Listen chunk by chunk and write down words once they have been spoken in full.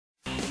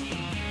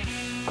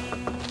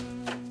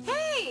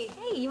Hey!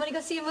 Hey, you want to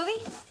go see a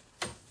movie?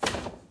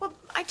 Well,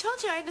 I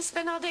told you I had to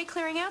spend all day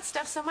clearing out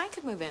stuff so Mike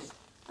could move in.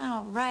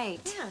 Oh, right.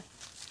 Yeah.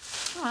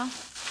 Oh, well,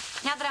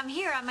 now that I'm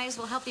here, I might as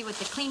well help you with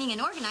the cleaning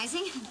and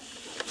organizing.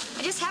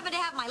 I just happen to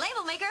have my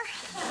label maker.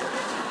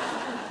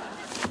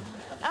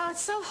 Oh,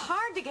 it's so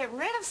hard to get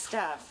rid of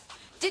stuff.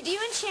 Did you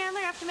and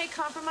Chandler have to make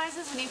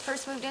compromises when you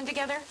first moved in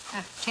together?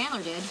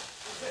 Chandler did.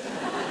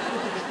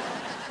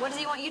 What does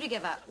he want you to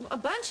give up? A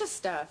bunch of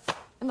stuff.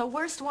 And the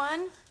worst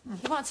one,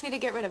 he wants me to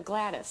get rid of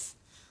Gladys.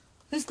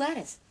 Who's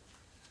Gladys?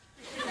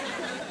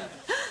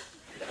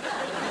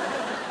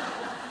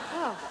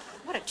 Oh,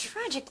 what a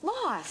tragic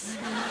loss.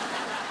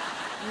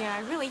 Yeah,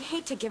 I really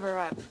hate to give her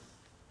up.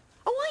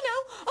 Oh, I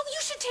know. Oh, you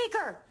should take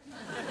her.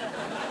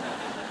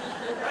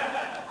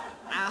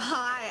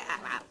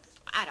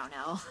 I don't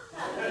know.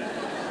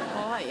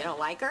 Oh, what, you don't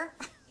like her?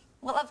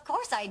 Well, of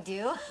course I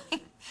do.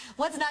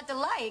 What's not to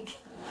like?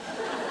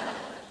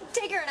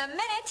 Take her in a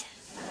minute.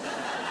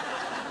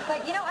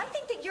 But, you know, I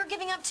think that you're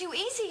giving up too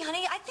easy,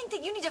 honey. I think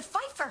that you need to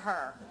fight for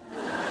her.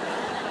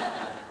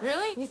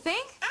 Really? You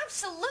think?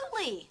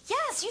 Absolutely.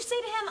 Yes, you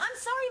say to him, I'm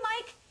sorry,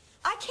 Mike.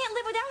 I can't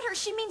live without her.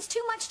 She means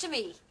too much to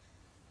me.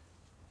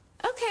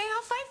 Okay,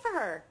 I'll fight for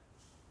her.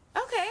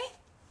 Okay.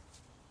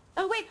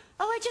 Oh, wait.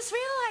 Oh, I just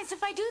realized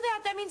if I do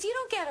that, that means you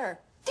don't get her.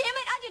 Damn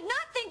it, I did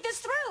not think this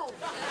through.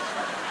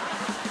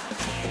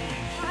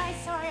 Hi,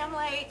 sorry I'm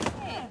late.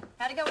 Hey,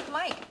 how'd it go with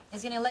Mike?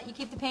 Is he gonna let you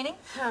keep the painting?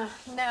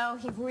 No,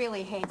 he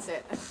really hates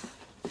it.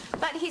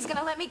 But he's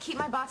gonna let me keep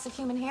my box of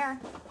human hair.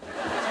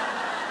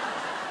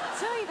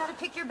 So you gotta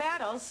pick your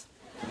battles.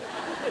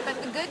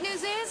 But the good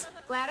news is,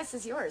 Gladys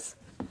is yours.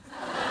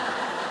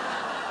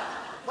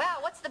 Wow,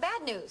 what's the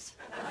bad news?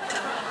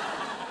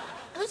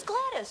 Who's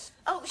Gladys?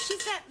 Oh,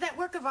 she's that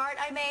work of art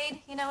I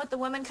made, you know, with the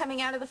woman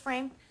coming out of the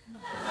frame.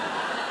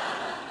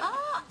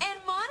 Oh, and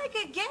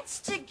Monica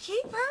gets to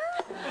keep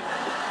her?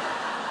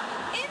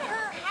 In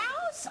her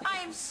house?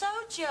 I am so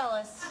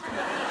jealous.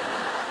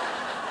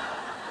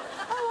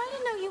 Oh, I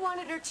didn't know you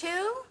wanted her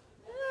too.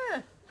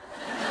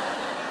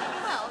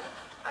 Well,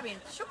 I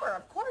mean, sure,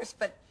 of course,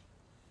 but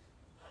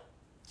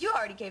you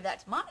already gave that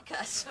to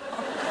Monica, so... No,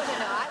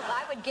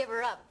 I would give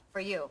her up for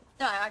you.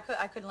 No, I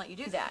couldn't let you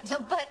do that. No,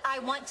 but I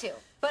want to.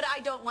 But I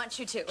don't want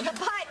you to. But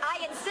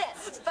I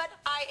insist. But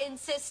I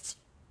insist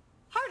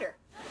harder.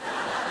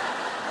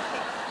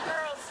 Okay,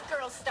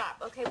 girls,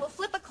 stop. Okay, we'll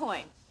flip a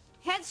coin.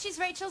 Heads, she's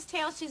Rachel's.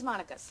 Tails, she's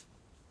Monica's.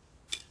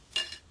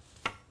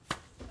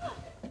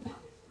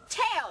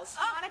 Tails!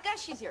 Monica,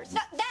 she's yours.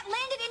 No, that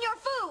landed in your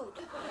food.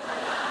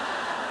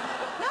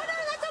 No,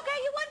 that's okay.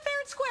 You won fair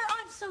and square.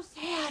 I'm so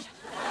sad.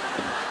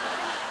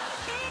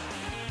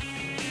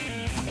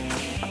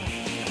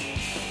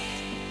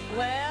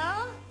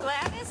 Well,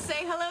 Gladys,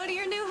 say hello to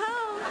your new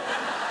home.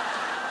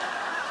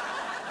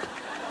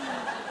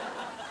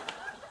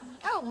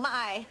 Oh,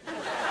 my.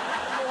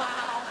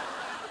 Wow.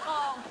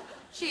 Oh,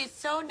 she's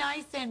so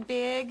nice and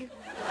big.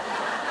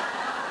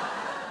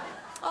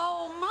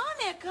 Oh,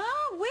 Monica,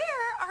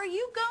 where are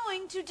you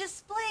going to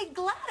display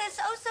Gladys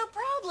oh so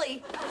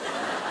proudly?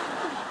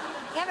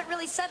 You haven't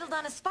really settled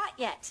on a spot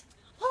yet.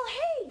 Well,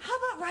 hey, how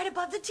about right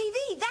above the TV?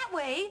 That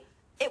way,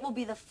 it will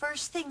be the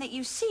first thing that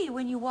you see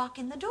when you walk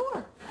in the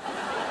door.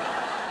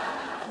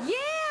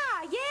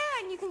 Yeah,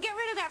 and you can get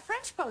rid of that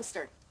French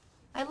poster.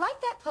 I like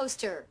that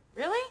poster.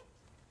 Really?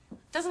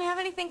 Doesn't have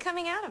anything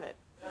coming out of it.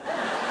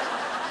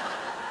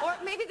 Or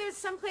maybe there's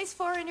someplace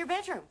for her in your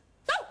bedroom.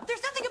 No,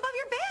 there's nothing above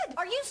your bed.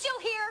 Are you still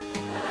here?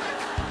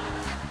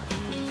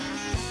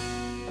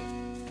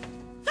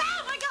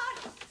 Oh, my God!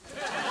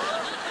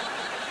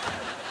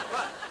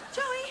 What?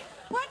 Joey,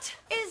 what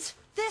is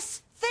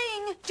this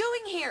thing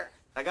doing here?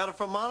 I got it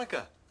from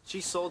Monica.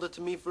 She sold it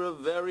to me for a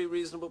very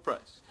reasonable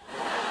price.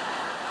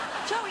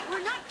 Joey,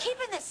 we're not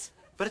keeping this.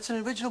 But it's an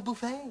original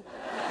buffet.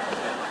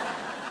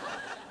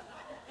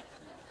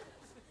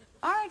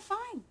 All right,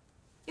 fine.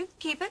 You can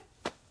keep it.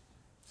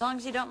 As long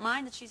as you don't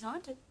mind that she's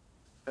haunted.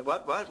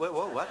 What? What?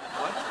 Well,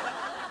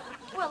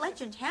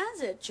 legend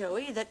has it,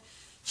 Joey, that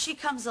she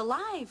comes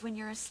alive when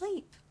you're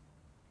asleep.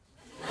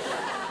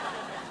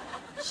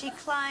 She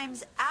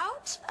climbs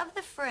out of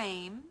the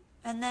frame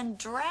and then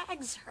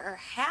drags her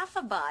half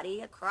a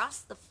body across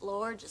the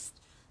floor, just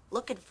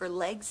looking for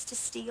legs to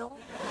steal.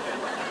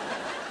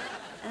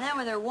 And then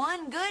with her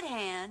one good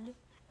hand,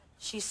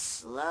 she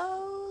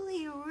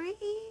slowly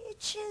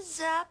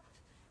reaches up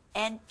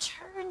and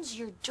turns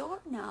your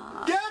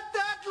doorknob. Get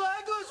that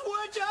legless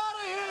witch out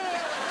of here!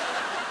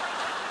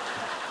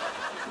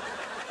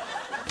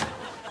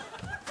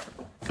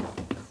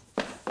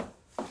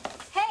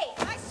 Hey,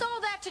 I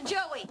sold that to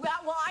Joey.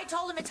 Well, I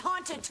told him it's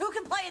haunted. Who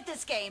can play at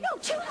this game? No,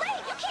 too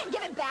late. You can't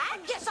give it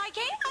back. Yes, I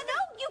can. No,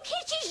 you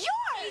can't. She's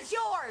yours. She's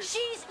yours.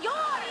 She's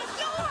yours. She's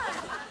yours.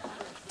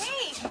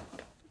 Hey.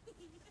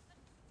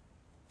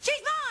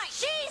 She's mine.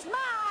 She's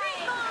mine.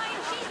 She's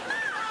mine. She's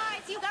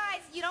mine. You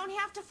guys, you don't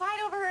have to fight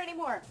over her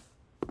anymore.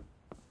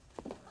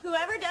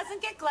 Whoever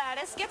doesn't get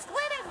Gladys gets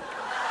Gladys.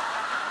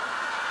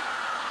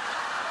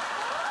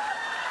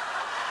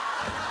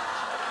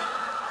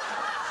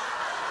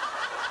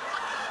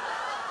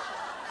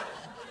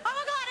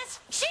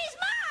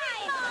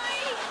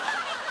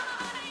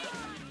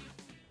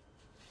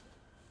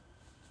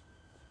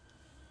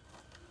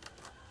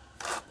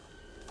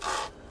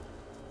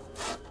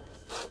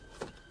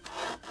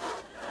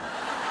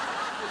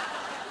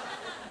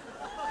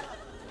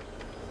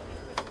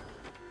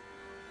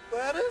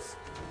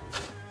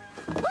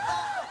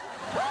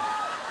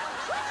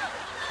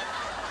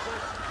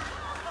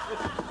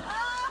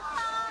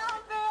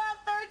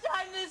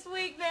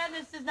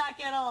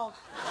 jacket off.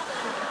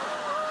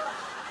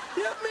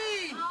 You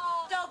mean?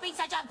 Oh, don't be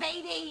such a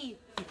baby.